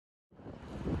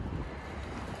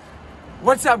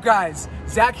What's up, guys?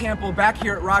 Zack Hample back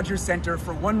here at Rogers Center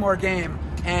for one more game,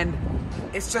 and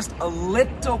it's just a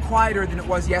little quieter than it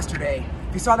was yesterday.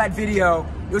 If you saw that video,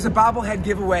 it was a bobblehead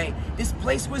giveaway. This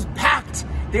place was packed.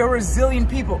 There were a zillion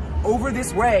people. Over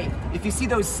this way, if you see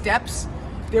those steps,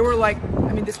 there were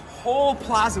this whole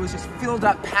plaza was just filled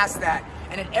up past that,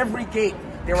 and at every gate,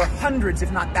 there were hundreds,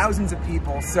 if not thousands of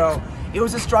people. So it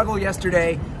was a struggle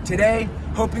yesterday. Today,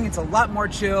 hoping it's a lot more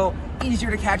chill, easier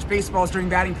to catch baseballs during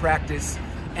batting practice.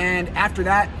 And after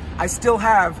that, I still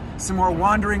have some more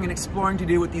wandering and exploring to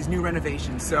do with these new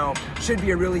renovations. So should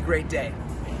be a really great day.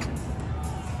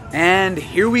 And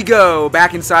here we go,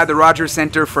 back inside the Rogers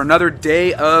Center for another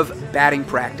day of batting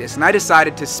practice. And I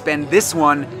decided to spend this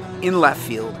one in left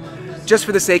field, just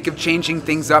for the sake of changing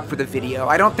things up for the video.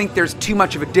 I don't think there's too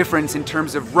much of a difference in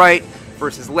terms of right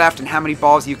versus left and how many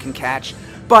balls you can catch,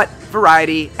 but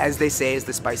variety, as they say, is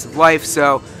the spice of life.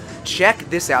 So check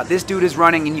this out. This dude is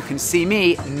running and you can see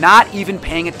me not even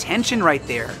paying attention right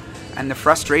there. And the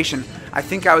frustration, I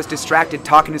think I was distracted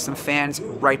talking to some fans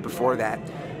right before that.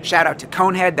 Shout out to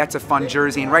Conehead, that's a fun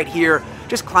jersey. And right here,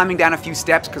 just climbing down a few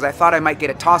steps because I thought I might get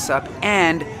a toss-up,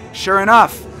 and sure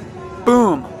enough,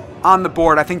 boom, on the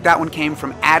board. I think that one came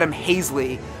from Adam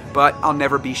Hazley, but I'll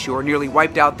never be sure. Nearly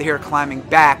wiped out there climbing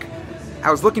back. I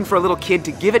was looking for a little kid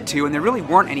to give it to, and there really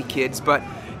weren't any kids, but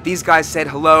these guys said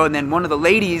hello, and then one of the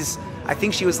ladies, I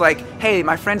think she was like, hey,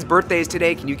 my friend's birthday is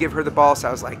today, can you give her the ball? So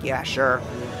I was like, yeah, sure.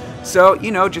 So, you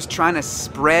know, just trying to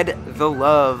spread the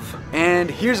love.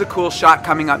 And here's a cool shot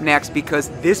coming up next, because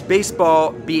this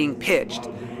baseball being pitched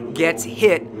gets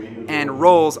hit and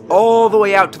rolls all the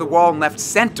way out to the wall in left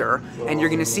center, and you're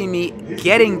going to see me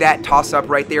getting that toss-up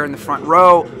right there in the front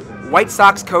row. White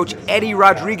Sox coach Eddie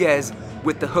Rodriguez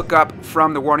with the hookup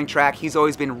from the warning track. He's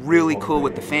always been really cool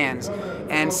with the fans.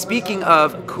 And speaking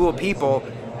of cool people,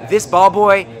 this ball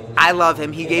boy, I love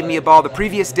him. He gave me a ball the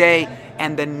previous day,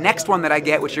 and the next one that I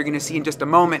get, which you're going to see in just a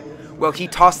moment, well, he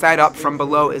tossed that up from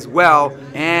below as well,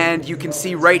 and you can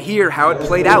see right here how it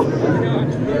played out. Do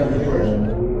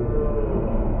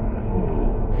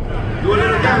you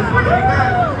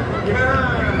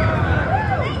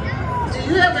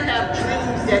ever have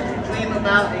dreams that you dream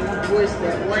about and you wish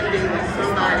that one day that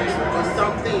somebody or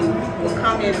something will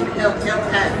come in and help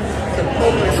impact the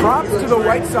program? Props to the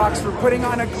White Sox for putting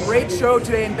on a great show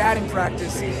today in batting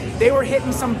practice. They were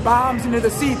hitting some bombs into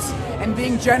the seats and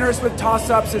being generous with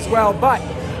toss-ups as well, but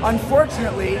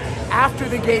unfortunately, after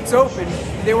the gates opened,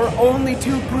 there were only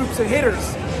two groups of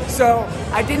hitters. So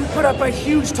I didn't put up a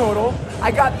huge total.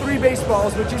 I got 3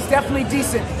 baseballs, which is definitely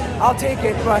decent. I'll take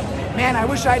it, but man, I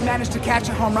wish I'd managed to catch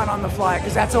a home run on the fly,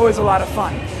 because that's always a lot of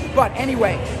fun. But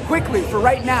anyway, quickly, for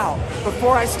right now,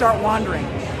 before I start wandering,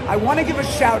 I want to give a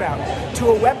shout out to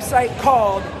a website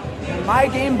called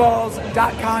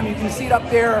mygameballs.com. You can see it up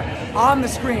there on the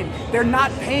screen. They're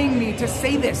not paying me to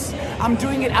say this. I'm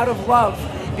doing it out of love,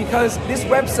 because this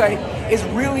website is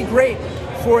really great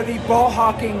for the ball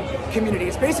hawking community.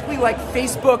 It's basically like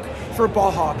Facebook for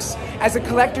ball hawks. As a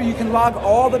collector, you can log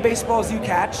all the baseballs you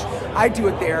catch. I do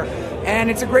it there, and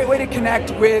it's a great way to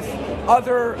connect with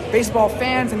other baseball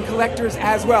fans and collectors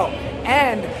as well.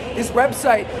 And this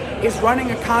website is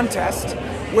running a contest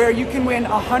where you can win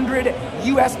 $100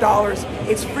 US.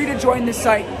 It's free to join this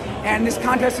site, and this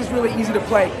contest is really easy to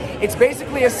play. It's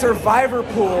basically a survivor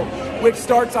pool, which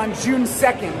starts on June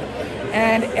 2nd,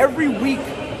 and every week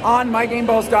on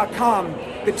mygameballs.com,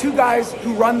 the 2 guys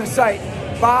who run the site,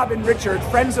 Bob and Richard,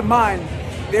 friends of mine,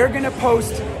 they're going to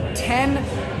post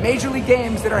 10 Major League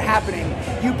games that are happening.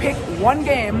 You pick one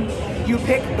game, you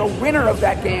pick the winner of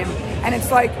that game, and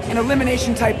it's like an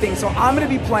elimination type thing. So I'm going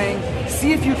to be playing,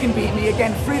 see if you can beat me.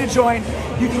 Again, free to join.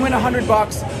 You can win $100,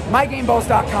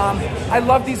 mygameballs.com. I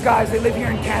love these guys. They live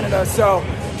here in Canada, so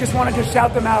just wanted to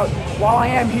shout them out while I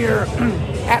am here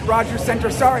at Rogers Center.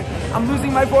 Sorry, I'm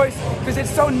losing my voice because it's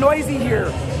so noisy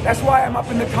here. That's why I'm up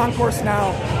in the concourse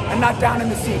now and not down in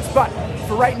the seats. But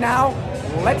for right now,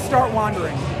 let's start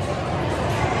wandering.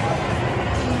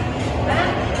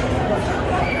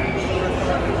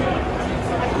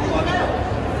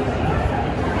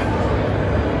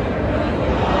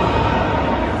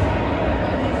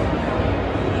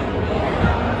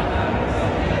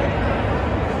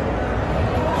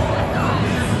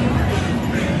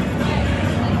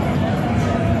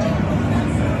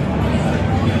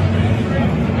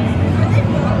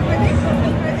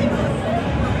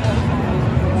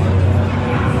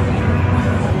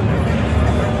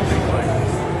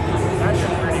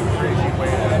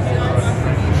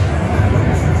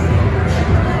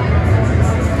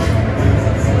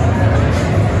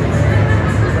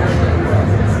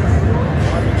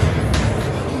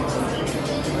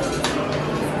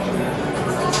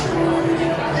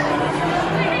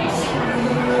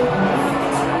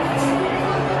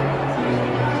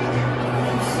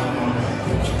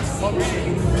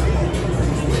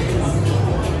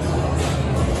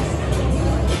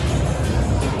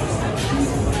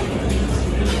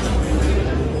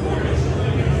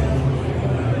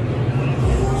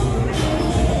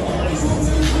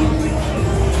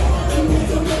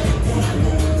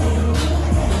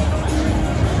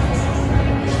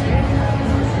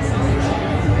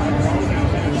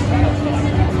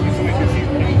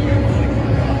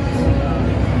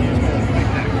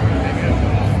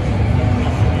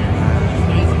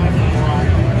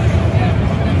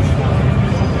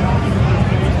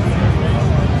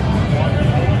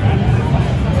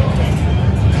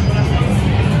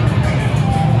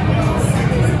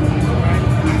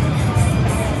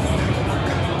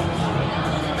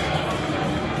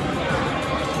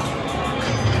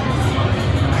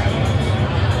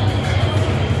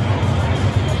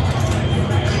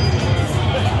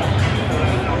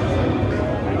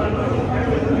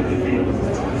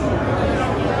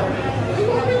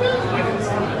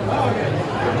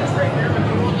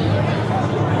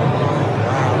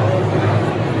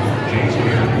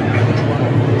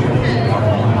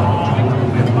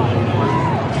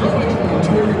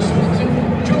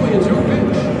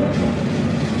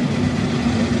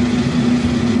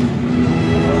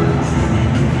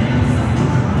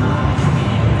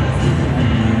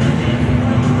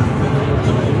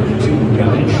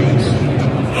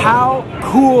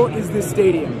 this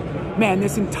stadium. Man,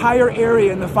 this entire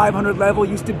area in the 500 level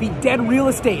used to be dead real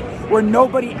estate where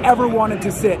nobody ever wanted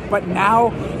to sit, but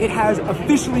now it has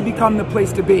officially become the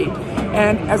place to be.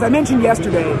 And as I mentioned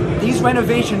yesterday, these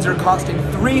renovations are costing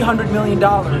 $300 million,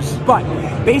 but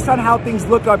based on how things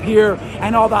look up here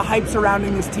and all the hype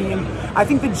surrounding this team, I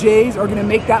think the Jays are gonna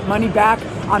make that money back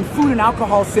on food and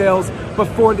alcohol sales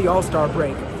before the All-Star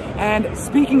break. And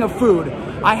speaking of food,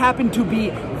 I happen to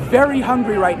be very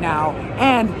hungry right now,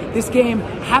 and this game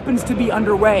happens to be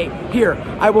underway. Here,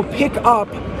 I will pick up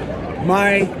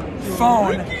my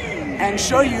phone and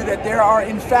show you that there are,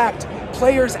 in fact,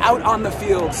 players out on the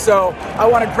field. So I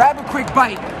want to grab a quick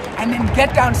bite and then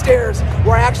get downstairs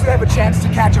where I actually have a chance to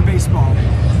catch a baseball.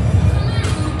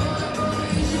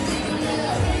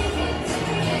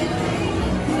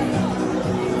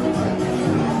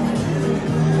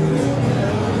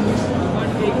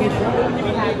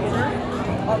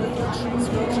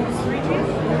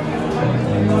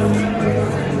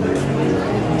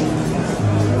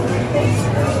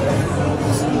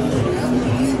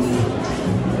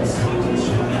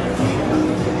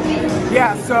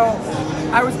 Yeah, so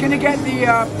I was gonna get the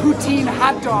poutine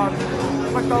hot dog,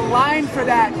 but the line for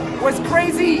that was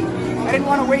crazy. I didn't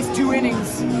want to waste 2 innings.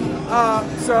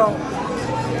 So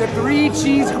the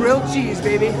 3-cheese grilled cheese,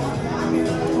 baby.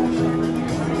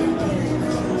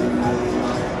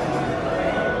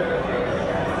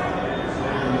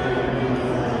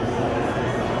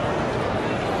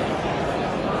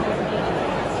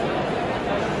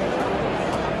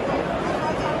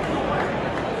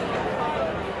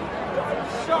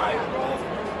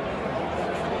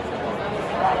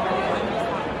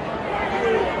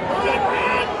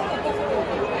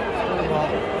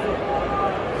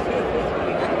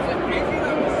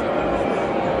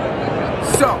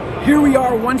 So here we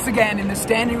are once again in the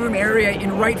standing room area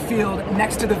in right field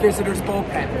next to the visitors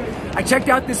bullpen. I checked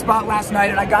out this spot last night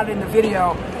and I got it in the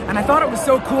video, and I thought it was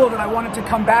so cool that I wanted to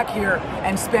come back here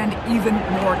and spend even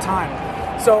more time.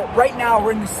 So right now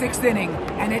we're in the 6th inning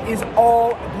and it is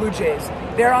all Blue Jays.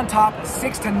 They're on top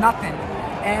 6-0.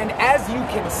 And as you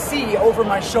can see over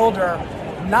my shoulder,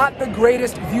 not the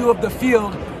greatest view of the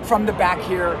field from the back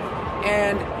here.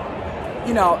 And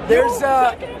you know, there's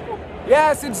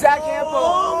yes, it's Zack Hample.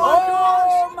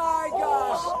 Oh my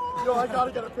gosh. Yo, I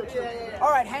gotta get a picture. All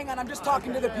right, hang on, I'm just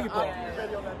talking to the people.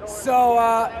 So,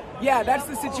 yeah, that's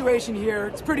the situation here.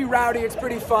 It's pretty rowdy, it's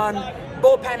pretty fun.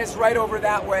 Bullpen is right over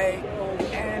that way.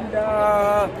 And,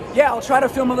 yeah, I'll try to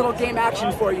film a little game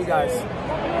action for you guys.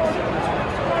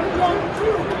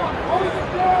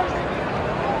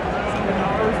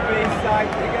 First base side,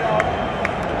 pick it up.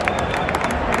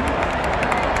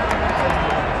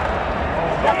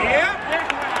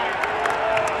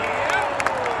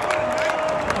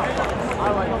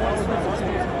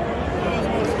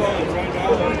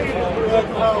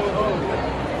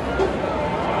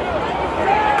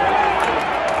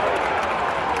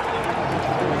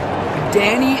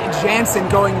 Danny Jansen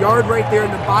going yard right there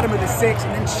in the bottom of the 6th,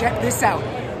 and then check this out.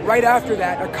 Right after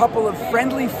that, a couple of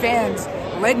friendly fans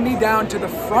led me down to the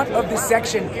front of the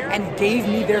section and gave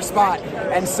me their spot.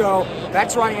 And so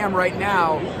that's where I am right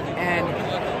now. And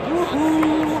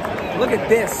woohoo, look at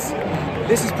this.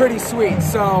 This is pretty sweet.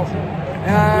 So,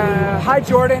 hi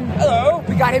Jordan. Hello.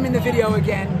 We got him in the video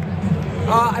again.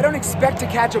 I don't expect to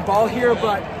catch a ball here,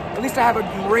 but at least I have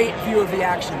a great view of the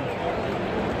action.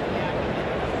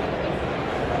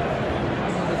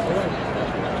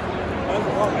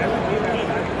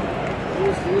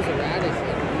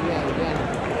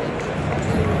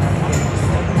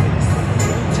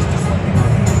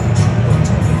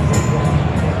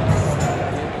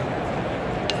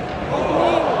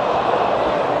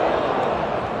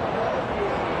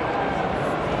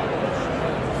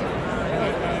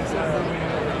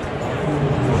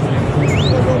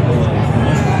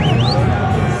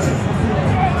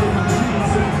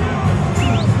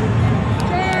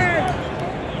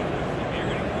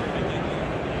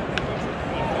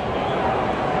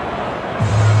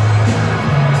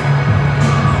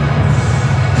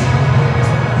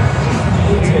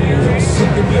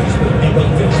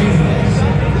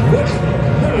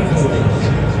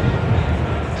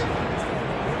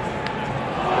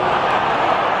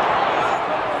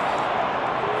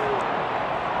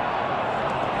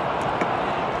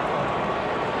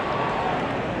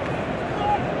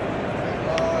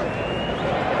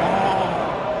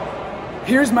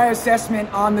 Here's my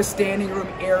assessment on the standing room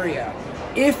area.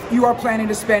 If you are planning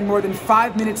to spend more than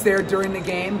 5 minutes there during the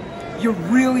game, you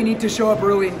really need to show up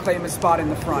early and claim a spot in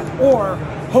the front, or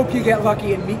hope you get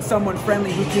lucky and meet someone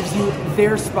friendly who gives you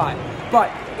their spot.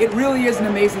 But it really is an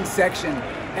amazing section,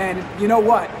 and you know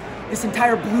what? This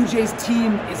entire Blue Jays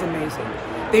team is amazing.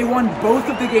 They won both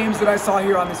of the games that I saw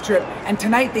here on this trip, and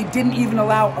tonight they didn't even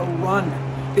allow a run.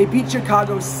 They beat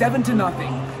Chicago 7-0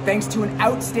 thanks to an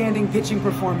outstanding pitching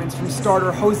performance from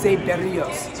starter Jose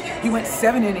Berrios. He went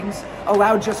 7 innings,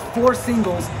 allowed just 4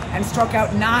 singles, and struck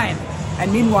out 9.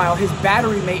 And meanwhile, his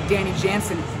battery mate Danny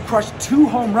Jansen crushed 2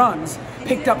 home runs,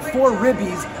 picked up 4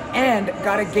 ribbies, and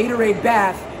got a Gatorade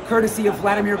bath courtesy of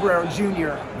Vladimir Guerrero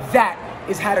Jr. That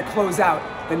is how to close out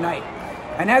the night.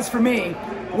 And as for me,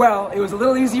 well, it was a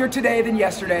little easier today than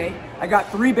yesterday. I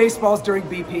got 3 baseballs during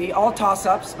BP, all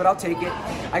toss-ups, but I'll take it.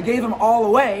 I gave them all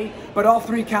away, but all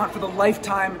 3 count for the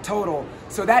lifetime total.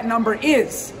 So that number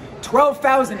is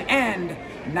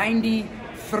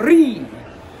 12,093.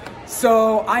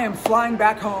 So I am flying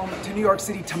back home to New York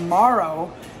City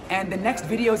tomorrow, and the next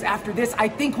videos after this I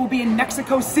think will be in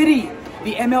Mexico City.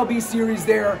 The MLB series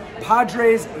there,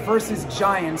 Padres versus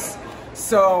Giants.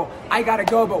 So I gotta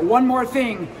go, but one more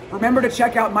thing. Remember to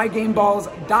check out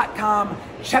mygameballs.com.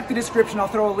 Check the description, I'll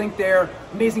throw a link there.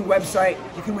 Amazing website,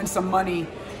 you can win some money.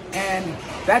 And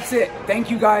that's it.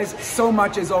 Thank you guys so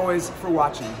much as always for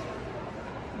watching.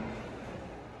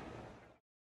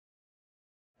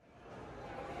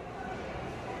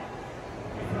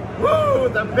 Woo!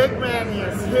 The big man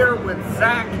is here with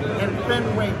Zack and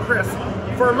Fenway Chris.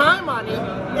 For my money,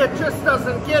 it just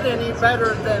doesn't get any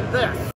better than this.